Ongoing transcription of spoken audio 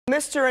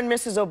Mr. and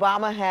Mrs.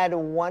 Obama had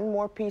one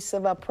more piece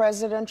of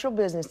presidential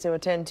business to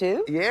attend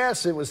to.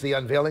 Yes, it was the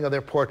unveiling of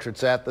their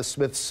portraits at the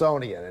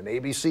Smithsonian. And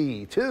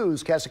ABC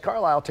 2's Cassie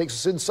Carlisle takes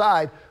us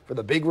inside for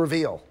the big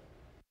reveal.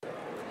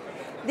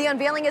 The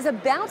unveiling is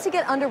about to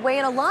get underway,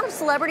 and a lot of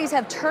celebrities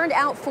have turned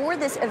out for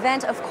this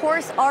event. Of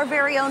course, our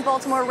very own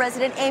Baltimore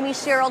resident, Amy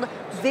Sherrill,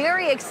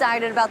 very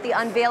excited about the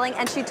unveiling,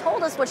 and she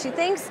told us what she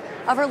thinks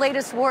of her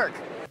latest work.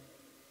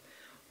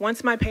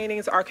 Once my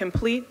paintings are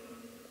complete,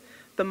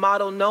 the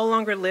model no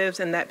longer lives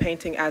in that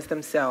painting as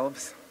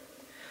themselves.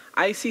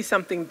 I see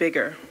something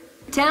bigger.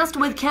 Tasked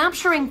with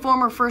capturing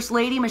former First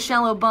Lady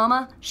Michelle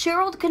Obama,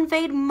 Sherrill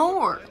conveyed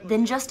more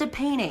than just a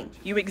painting.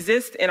 You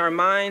exist in our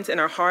minds and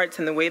our hearts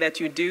in the way that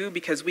you do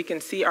because we can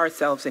see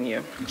ourselves in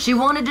you. She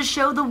wanted to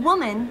show the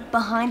woman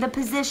behind the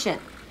position.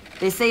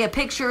 They say a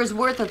picture is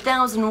worth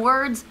 1,000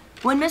 words.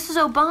 When Mrs.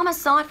 Obama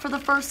saw it for the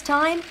first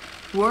time,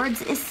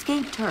 words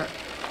escaped her.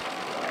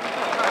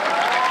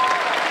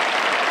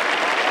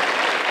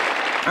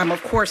 I'm,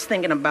 of course,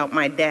 thinking about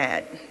my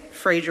dad,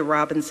 Frazier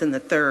Robinson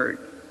III,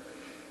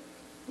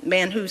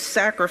 man who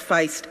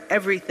sacrificed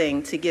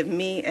everything to give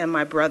me and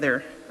my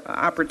brother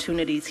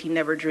opportunities he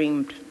never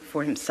dreamed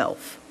for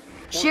himself.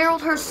 Sherrill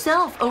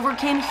herself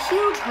overcame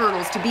huge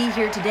hurdles to be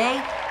here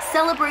today,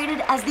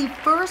 celebrated as the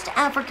first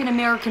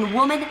African-American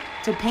woman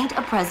to paint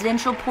a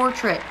presidential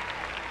portrait.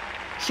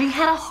 She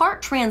had a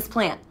heart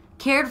transplant,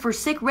 cared for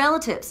sick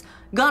relatives,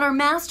 got her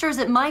master's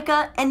at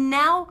MICA, and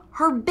now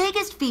her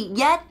biggest feat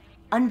yet,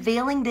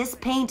 unveiling this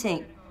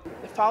painting.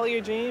 Follow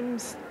your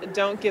dreams,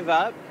 don't give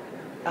up.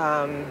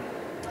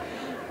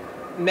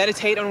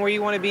 Meditate on where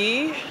you want to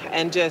be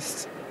and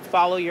just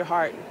follow your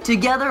heart.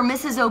 Together,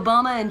 Mrs.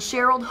 Obama and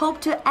Sherrill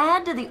hope to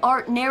add to the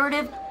art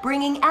narrative,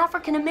 bringing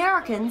African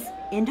Americans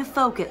into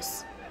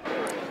focus.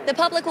 The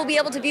public will be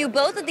able to view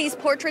both of these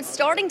portraits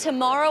starting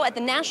tomorrow at the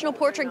National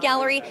Portrait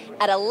Gallery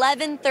at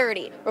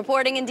 11:30.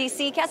 Reporting in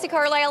D.C., Cassie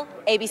Carlisle,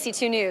 ABC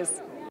 2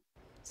 News.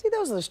 See,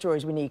 those are the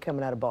stories we need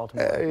coming out of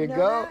Baltimore. There you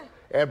go.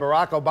 And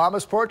Barack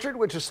Obama's portrait,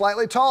 which is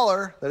slightly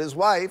taller than his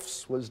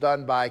wife's, was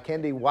done by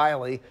Kendi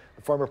Wiley.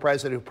 The former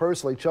president who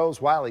personally chose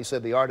Wiley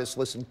said the artist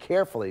listened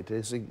carefully to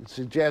his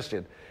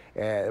suggestion,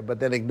 but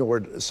then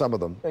ignored some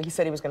of them. He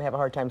said he was going to have a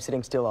hard time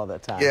sitting still all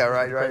that time. Yeah,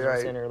 right.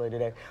 Earlier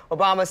today.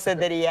 Obama said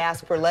that he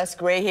asked for less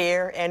gray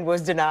hair and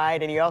was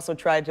denied, and he also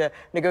tried to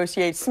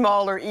negotiate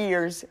smaller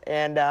ears,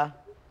 and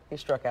he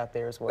struck out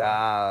there as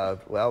well.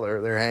 Well,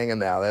 they're hanging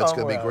now. That's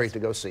going to be great to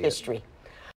go see. History.